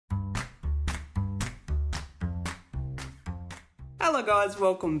Hello guys,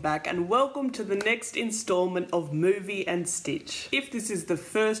 welcome back and welcome to the next installment of Movie and Stitch. If this is the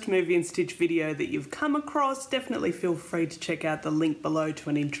first Movie and Stitch video that you've come across, definitely feel free to check out the link below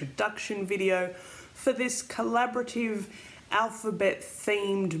to an introduction video for this collaborative alphabet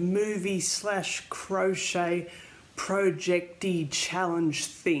themed movie / crochet projecty challenge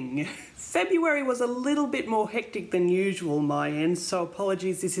thing. February was a little bit more hectic than usual my end, so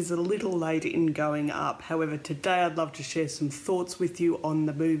apologies this is a little late in going up. However, today I'd love to share some thoughts with you on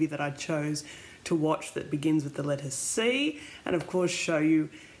the movie that I chose to watch that begins with the letter C, and of course show you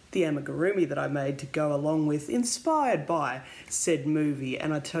the amigurumi that I made to go along with, inspired by said movie,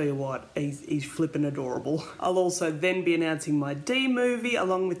 and I tell you what, he's flippin' adorable. I'll also then be announcing my D movie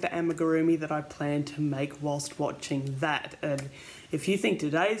along with the amigurumi that I plan to make whilst watching that. And if you think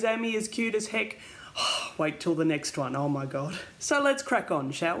today's Ami is cute as heck, wait till the next one, oh my god. So let's crack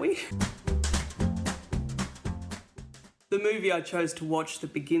on, shall we? The movie I chose to watch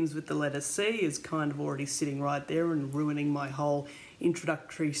that begins with the letter C is kind of already sitting right there and ruining my whole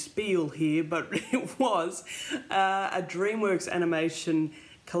introductory spiel here, but it was a DreamWorks animation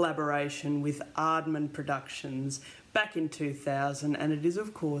collaboration with Aardman Productions back in 2000, and it is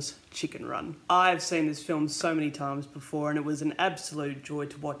of course Chicken Run. I've seen this film so many times before and it was an absolute joy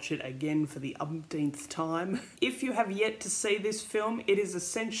to watch it again for the umpteenth time. If you have yet to see this film, it is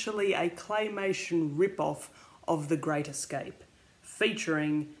essentially a claymation rip-off of The Great Escape,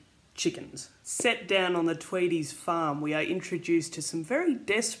 featuring chickens. Set down on the Tweedies farm, we are introduced to some very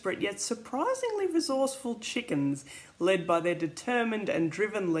desperate yet surprisingly resourceful chickens led by their determined and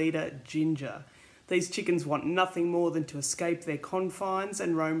driven leader, Ginger. These chickens want nothing more than to escape their confines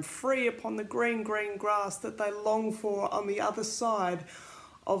and roam free upon the green grass that they long for on the other side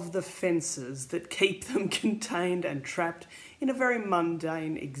of the fences that keep them contained and trapped in a very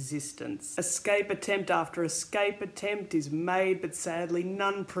mundane existence. Escape attempt after escape attempt is made, but sadly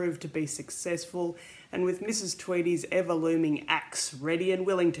none prove to be successful, and with Mrs. Tweedie's ever-looming axe ready and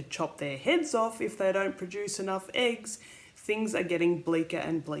willing to chop their heads off if they don't produce enough eggs, things are getting bleaker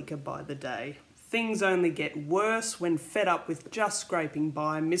and bleaker by the day. Things only get worse when, fed up with just scraping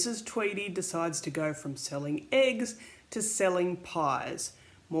by, Mrs. Tweedie decides to go from selling eggs to selling pies.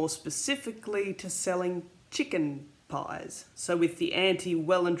 More specifically, to selling chicken pies. So with the ante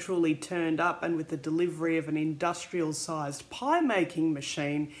well and truly turned up and with the delivery of an industrial-sized pie-making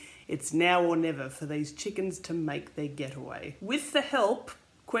machine, it's now or never for these chickens to make their getaway. With the help,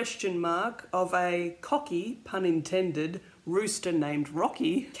 of a cocky, pun intended, rooster named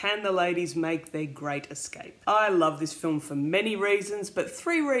Rocky, can the ladies make their great escape? I love this film for many reasons, but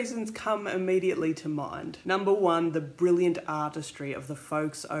 3 reasons come immediately to mind. Number 1, the brilliant artistry of the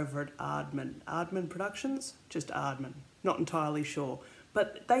folks over at Aardman. Aardman Productions? Just Aardman. Not entirely sure.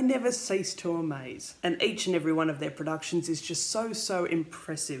 But they never cease to amaze. And each and every one of their productions is just so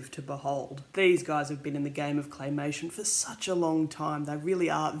impressive to behold. These guys have been in the game of claymation for such a long time. They really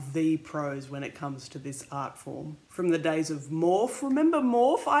are the pros when it comes to this art form. From the days of Morph, remember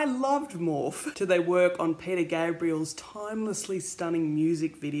Morph? I loved Morph. To their work on Peter Gabriel's timelessly stunning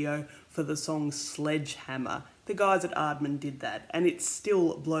music video for the song Sledgehammer. The guys at Aardman did that, and it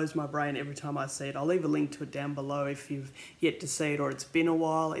still blows my brain every time I see it. I'll leave a link to it down below if you've yet to see it or it's been a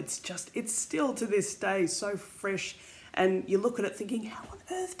while. It's still to this day so fresh, and you look at it thinking, how on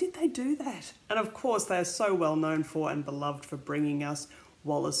earth did they do that? And of course they are so well known for and beloved for bringing us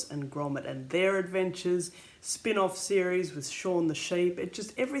Wallace and Gromit and their adventures, spin-off series with Shaun the Sheep.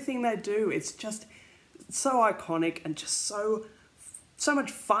 Everything they do, it's just so iconic and just so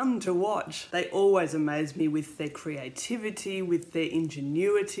much fun to watch. They always amaze me with their creativity, with their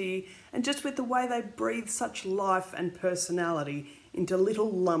ingenuity, and just with the way they breathe such life and personality into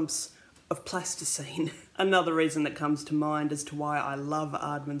little lumps of plasticine. Another reason that comes to mind as to why I love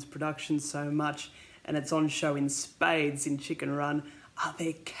Aardman's productions so much, and it's on show in spades in Chicken Run, are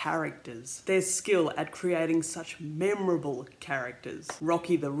their characters. Their skill at creating such memorable characters.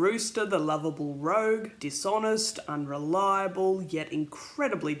 Rocky the Rooster, the lovable rogue, dishonest, unreliable, yet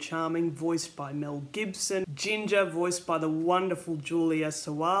incredibly charming, voiced by Mel Gibson. Ginger, voiced by the wonderful Julia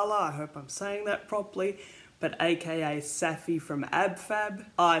Sawala, I hope I'm saying that properly, but aka Safi from Ab Fab.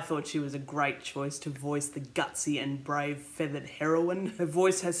 I thought she was a great choice to voice the gutsy and brave feathered heroine. Her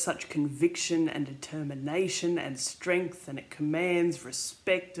voice has such conviction and determination and strength, and it commands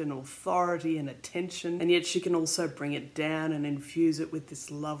respect and authority and attention, and yet she can also bring it down and infuse it with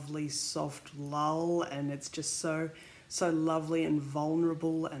this lovely soft lull, and it's just so lovely and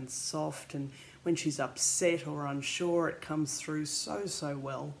vulnerable and soft, and when she's upset or unsure, it comes through so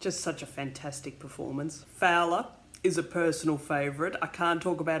well. Just such a fantastic performance. Fowler, is a personal favourite. I can't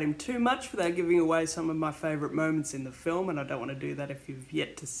talk about him too much without giving away some of my favourite moments in the film, and I don't want to do that if you've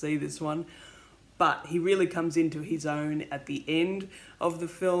yet to see this one. But he really comes into his own at the end of the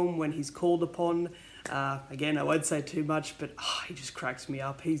film when he's called upon. Again, I won't say too much, but he just cracks me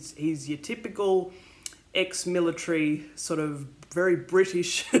up. He's your typical ex-military, sort of very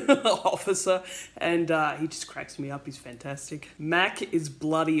British officer, and he just cracks me up. He's fantastic. Mac is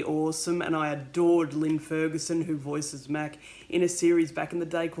bloody awesome, and I adored Lynn Ferguson, who voices Mac in a series back in the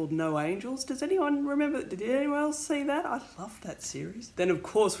day called No Angels. Does anyone remember? Did anyone else see that? I love that series. Then, of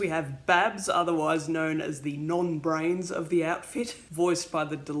course, we have Babs, otherwise known as the non-brains of the outfit, voiced by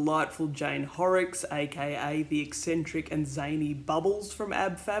the delightful Jane Horrocks, aka the eccentric and zany Bubbles from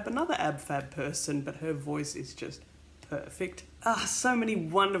Ab Fab, another Ab Fab person, but her voice is just perfect. So many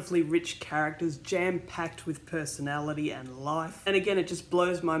wonderfully rich characters, jam-packed with personality and life. And again, it just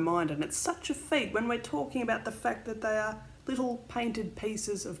blows my mind, and it's such a feat when we're talking about the fact that they are little painted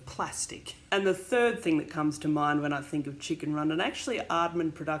pieces of plastic. And the third thing that comes to mind when I think of Chicken Run, and actually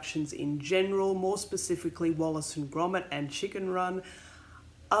Aardman Productions in general, more specifically Wallace and Gromit and Chicken Run,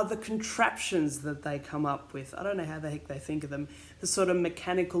 are the contraptions that they come up with. I don't know how the heck they think of them. The sort of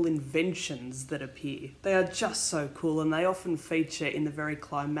mechanical inventions that appear. They are just so cool, and they often feature in the very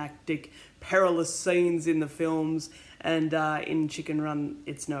climactic, perilous scenes in the films, and in Chicken Run,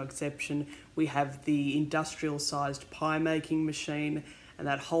 it's no exception. We have the industrial-sized pie-making machine, and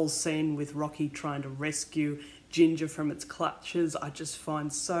that whole scene with Rocky trying to rescue Ginger from its clutches, I just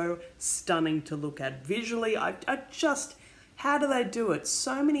find so stunning to look at. Visually, how do they do it?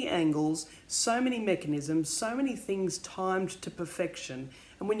 So many angles, so many mechanisms, so many things timed to perfection.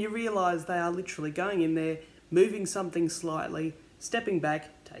 And when you realise they are literally going in there, moving something slightly, stepping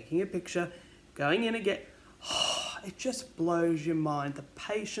back, taking a picture, going in again, it just blows your mind. The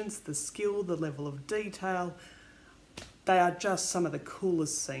patience, the skill, the level of detail, they are just some of the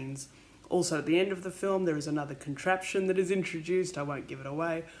coolest scenes. Also, at the end of the film, there is another contraption that is introduced. I won't give it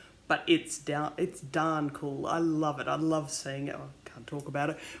away. But it's darn cool. I love it. I love seeing it. I can't talk about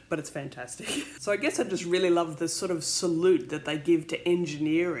it, but it's fantastic. So I guess I just really love the sort of salute that they give to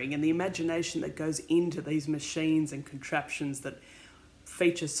engineering and the imagination that goes into these machines and contraptions that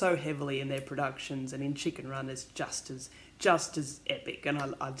feature so heavily in their productions, and in Chicken Run is just as epic,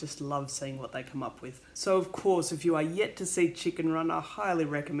 and I just love seeing what they come up with. So of course, if you are yet to see Chicken Run, I highly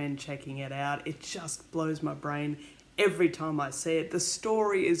recommend checking it out. It just blows my brain every time I see it. The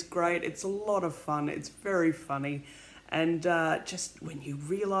story is great, it's a lot of fun, it's very funny, and just when you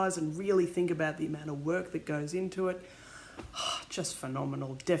realise and really think about the amount of work that goes into it, just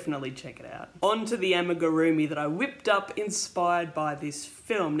phenomenal. Definitely check it out. On to the Amigurumi that I whipped up inspired by this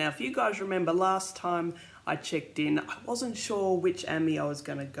film. Now, if you guys remember last time I checked in, I wasn't sure which Ami I was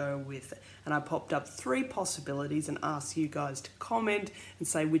going to go with, and I popped up 3 possibilities and asked you guys to comment and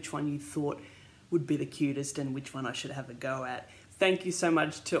say which one you thought would be the cutest and which one I should have a go at. Thank you so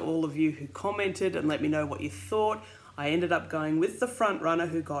much to all of you who commented and let me know what you thought. I ended up going with the front runner,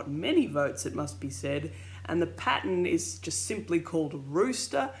 who got many votes, it must be said, and the pattern is just simply called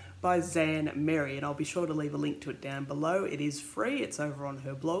Rooster by Zan Mary, and I'll be sure to leave a link to it down below. It is free, it's over on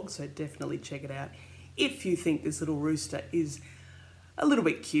her blog, so definitely check it out if you think this little rooster is a little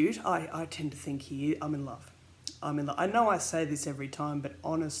bit cute. I tend to think I'm in love. I'm in love. I know I say this every time, but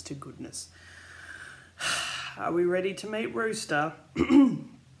honest to goodness. Are we ready to meet Rooster?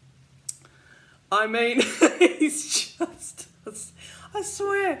 I mean, he's just... I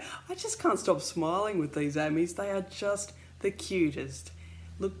swear, I just can't stop smiling with these Amis. They are just the cutest.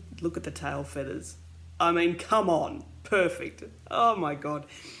 Look at the tail feathers. I mean, come on. Perfect. Oh my God.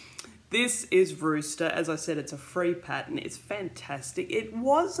 This is Rooster. As I said, it's a free pattern. It's fantastic. It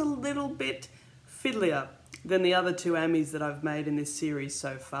was a little bit fiddlier than the other 2 Amis that I've made in this series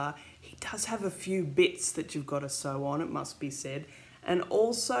so far. He does have a few bits that you've got to sew on, it must be said. And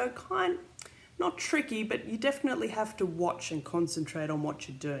also not tricky, but you definitely have to watch and concentrate on what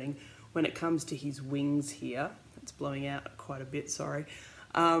you're doing when it comes to his wings here. It's blowing out quite a bit, sorry.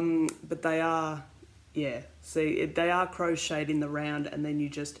 But they are, they are crocheted in the round, and then you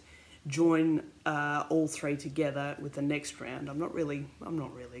just join all 3 together with the next round. I'm not really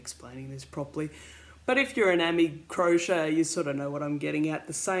explaining this properly. But if you're an Ami crocheter, you sort of know what I'm getting at.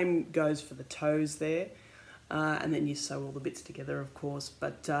 The same goes for the toes there. And then you sew all the bits together, of course.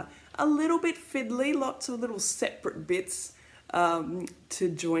 But a little bit fiddly, lots of little separate bits to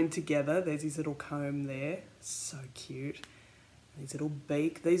join together. There's his little comb there. So cute. His little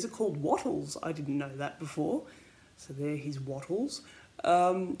beak. These are called wattles. I didn't know that before. So there, his wattles.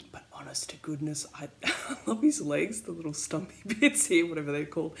 But honest to goodness, I love his legs, the little stumpy bits here, whatever they're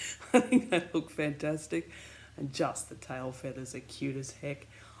called. I think they look fantastic. and just the tail feathers are cute as heck.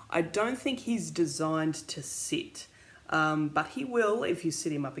 I don't think he's designed to sit, but he will if you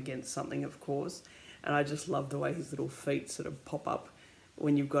sit him up against something, of course. And I just love the way his little feet sort of pop up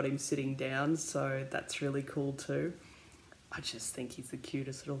when you've got him sitting down, so that's really cool too. I just think he's the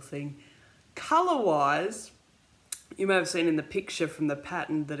cutest little thing. Colour-wise, you may have seen in the picture from the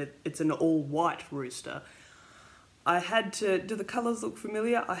pattern that it's an all-white rooster. I had to, do the colours look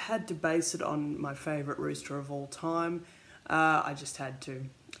familiar? I had to base it on my favourite rooster of all time. I just had to.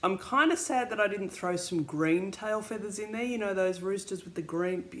 I'm kind of sad that I didn't throw some green tail feathers in there. You know, those roosters with the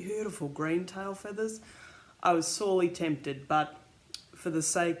green, beautiful green tail feathers? I was sorely tempted, but for the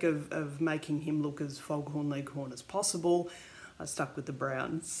sake of making him look as foghorn leghorn as possible, I stuck with the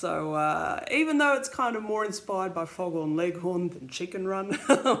brown. So even though it's kind of more inspired by foghorn leghorn than chicken run,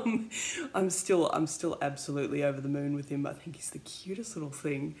 I'm still absolutely over the moon with him. I think he's the cutest little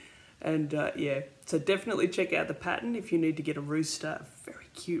thing. And yeah, so definitely check out the pattern if you need to get a rooster, a very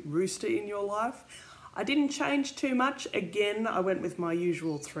cute rooster in your life. I didn't change too much. Again, I went with my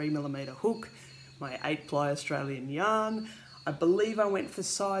usual 3mm hook, my 8-ply Australian yarn. I believe I went for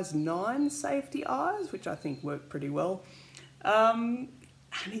size 9 safety eyes, which I think worked pretty well. And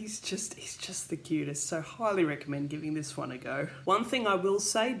he's just the cutest, so highly recommend giving this one a go. One thing I will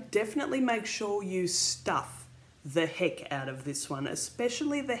say, definitely make sure you stuff the heck out of this one,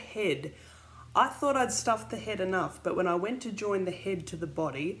 especially the head. I thought I'd stuffed the head enough, but when I went to join the head to the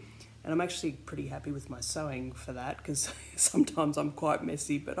body, and I'm actually pretty happy with my sewing for that, because sometimes I'm quite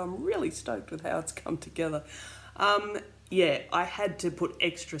messy, but I'm really stoked with how it's come together. Yeah, I had to put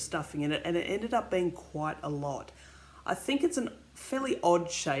extra stuffing in it, and it ended up being quite a lot. I think it's a fairly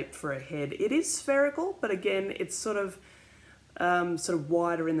odd shape for a head. It is spherical, but again, it's sort of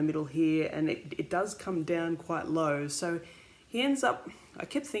wider in the middle here, and it does come down quite low. So he ends up, I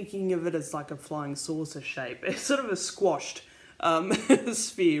kept thinking of it as like a flying saucer shape. It's sort of a squashed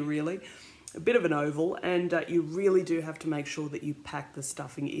sphere, really. A bit of an oval, and you really do have to make sure that you pack the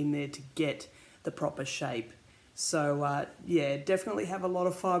stuffing in there to get the proper shape. So yeah, definitely have a lot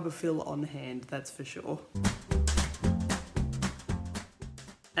of fibre fill on hand, that's for sure.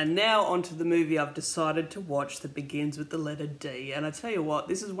 And now onto the movie I've decided to watch that begins with the letter D. And I tell you what,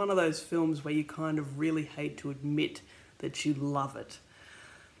 this is one of those films where you kind of really hate to admit that you love it.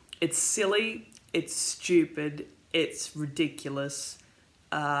 It's silly, it's stupid, it's ridiculous.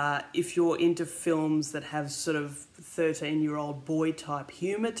 If you're into films that have sort of 13-year-old boy type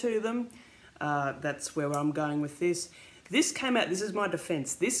humour to them, that's where I'm going with this. This came out, this is my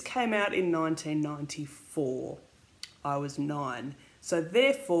defence, this came out in 1994. I was 9. So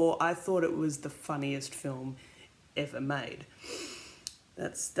therefore, I thought it was the funniest film ever made.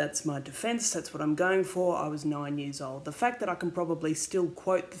 That's my defence, that's what I'm going for. I was 9 years old. The fact that I can probably still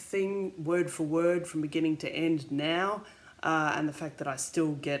quote the thing word for word from beginning to end now, and the fact that I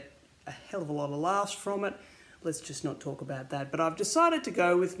still get a hell of a lot of laughs from it, let's just not talk about that. But I've decided to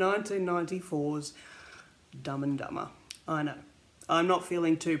go with 1994's Dumb and Dumber. I know. I'm not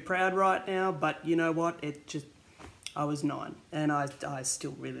feeling too proud right now, but you know what? I was 9, and I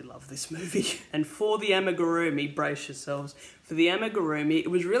still really love this movie. And for the Amigurumi, brace yourselves, for the Amigurumi,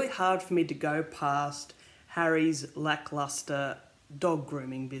 it was really hard for me to go past Harry's lackluster dog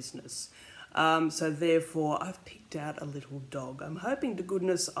grooming business. So therefore, I've picked out a little dog. I'm hoping to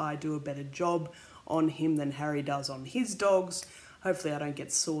goodness I do a better job on him than Harry does on his dogs. Hopefully I don't get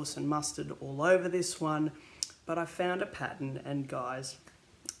sauce and mustard all over this one. But I found a pattern, and guys,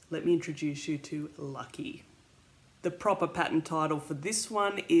 let me introduce you to Lucky. The proper pattern title for this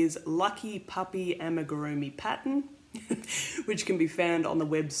one is Lucky Puppy Amigurumi Pattern, which can be found on the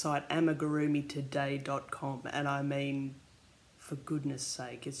website amigurumitoday.com. And I mean, for goodness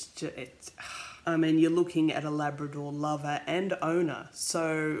sake, I mean, you're looking at a Labrador lover and owner,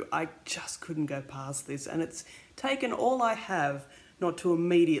 so I just couldn't go past this. And it's taken all I have not to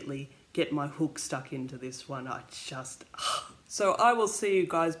immediately get my hook stuck into this one. So I will see you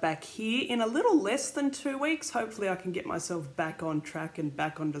guys back here in a little less than 2 weeks. Hopefully I can get myself back on track and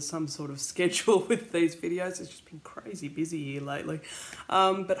back onto some sort of schedule with these videos. It's just been crazy busy here lately.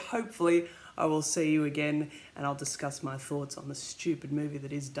 But hopefully I will see you again, and I'll discuss my thoughts on the stupid movie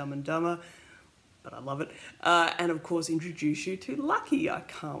that is Dumb and Dumber. But I love it. And of course introduce you to Lucky. I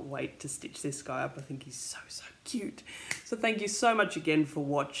can't wait to stitch this guy up. I think he's so cute. So thank you so much again for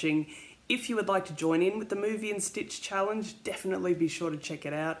watching. If you would like to join in with the Movie and Stitch challenge, definitely be sure to check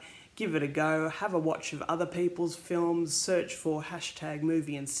it out. Give it a go, have a watch of other people's films, search for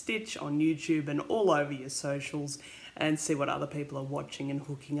 #MovieandStitch on YouTube and all over your socials, and see what other people are watching and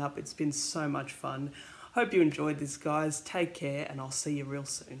hooking up. It's been so much fun. Hope you enjoyed this, guys. Take care, and I'll see you real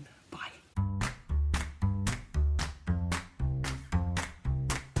soon.